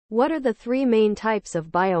What are the three main types of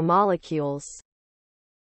biomolecules?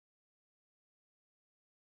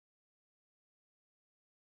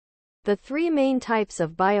 The three main types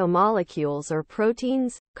of biomolecules are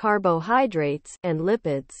proteins, carbohydrates, and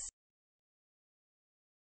lipids.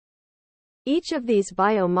 Each of these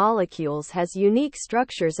biomolecules has unique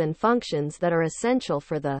structures and functions that are essential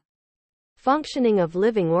for the functioning of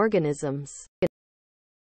living organisms.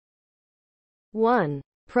 1.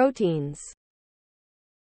 Proteins.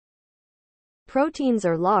 Proteins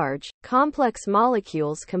are large, complex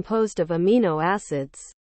molecules composed of amino acids.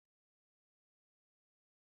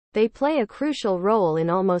 They play a crucial role in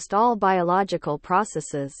almost all biological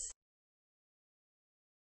processes.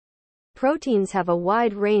 Proteins have a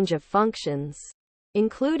wide range of functions,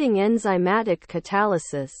 including enzymatic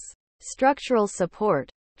catalysis, structural support,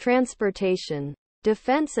 transportation,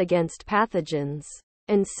 defense against pathogens,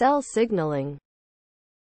 and cell signaling.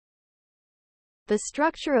 The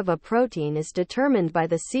structure of a protein is determined by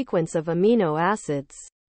the sequence of amino acids,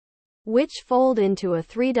 which fold into a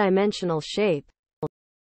three-dimensional shape.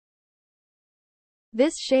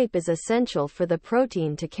 This shape is essential for the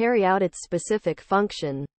protein to carry out its specific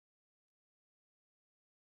function.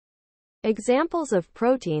 Examples of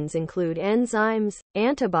proteins include enzymes,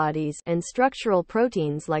 antibodies, and structural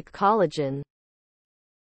proteins like collagen.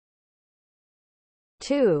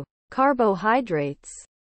 2. Carbohydrates.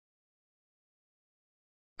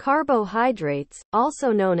 Carbohydrates,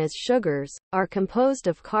 also known as sugars, are composed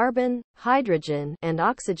of carbon, hydrogen, and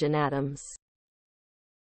oxygen atoms.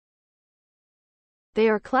 They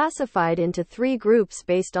are classified into three groups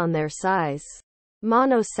based on their size: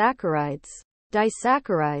 monosaccharides,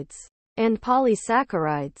 disaccharides, and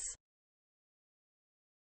polysaccharides.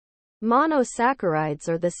 Monosaccharides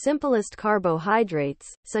are the simplest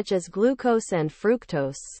carbohydrates, such as glucose and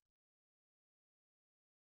fructose.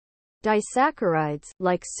 Disaccharides,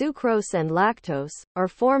 like sucrose and lactose, are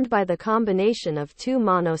formed by the combination of two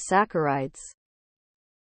monosaccharides.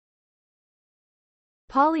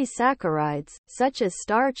 Polysaccharides, such as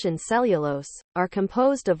starch and cellulose, are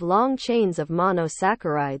composed of long chains of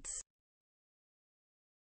monosaccharides.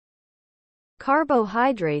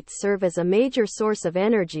 Carbohydrates serve as a major source of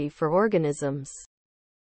energy for organisms.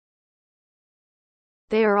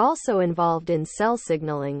 They are also involved in cell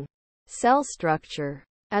signaling, cell structure,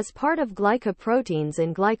 as part of glycoproteins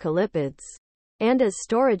and glycolipids, and as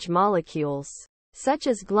storage molecules, such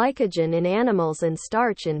as glycogen in animals and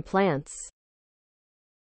starch in plants.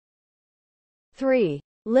 3.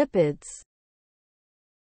 Lipids.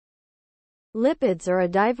 Lipids are a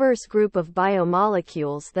diverse group of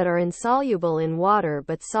biomolecules that are insoluble in water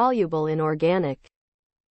but soluble in organic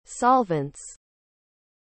solvents.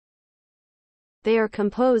 They are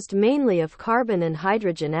composed mainly of carbon and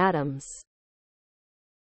hydrogen atoms.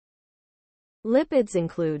 Lipids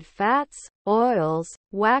include fats, oils,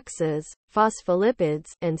 waxes,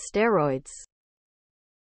 phospholipids, and steroids.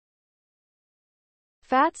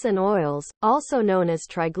 Fats and oils, also known as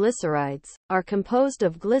triglycerides, are composed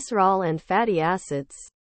of glycerol and fatty acids.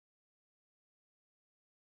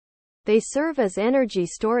 They serve as energy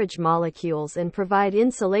storage molecules and provide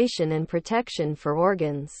insulation and protection for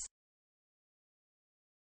organs.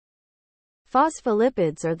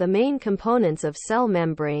 Phospholipids are the main components of cell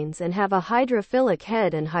membranes and have a hydrophilic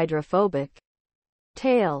head and hydrophobic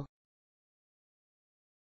tail.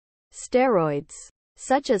 Steroids,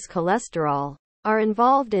 such as cholesterol, are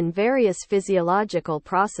involved in various physiological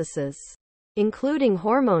processes, including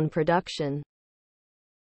hormone production.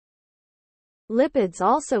 Lipids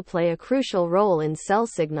also play a crucial role in cell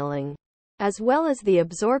signaling, as well as the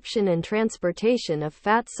absorption and transportation of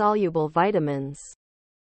fat-soluble vitamins.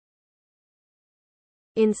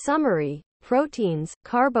 In summary, proteins,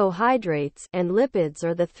 carbohydrates, and lipids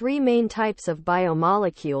are the three main types of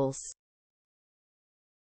biomolecules.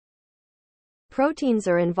 Proteins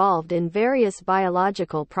are involved in various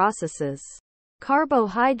biological processes.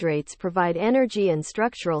 Carbohydrates provide energy and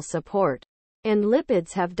structural support, and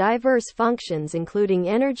lipids have diverse functions including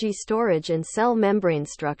energy storage and cell membrane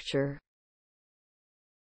structure.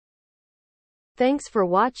 Thanks for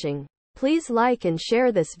watching. Please like and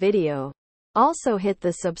share this video. Also hit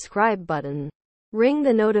the subscribe button, ring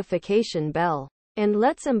the notification bell, and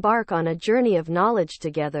let's embark on a journey of knowledge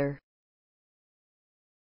together.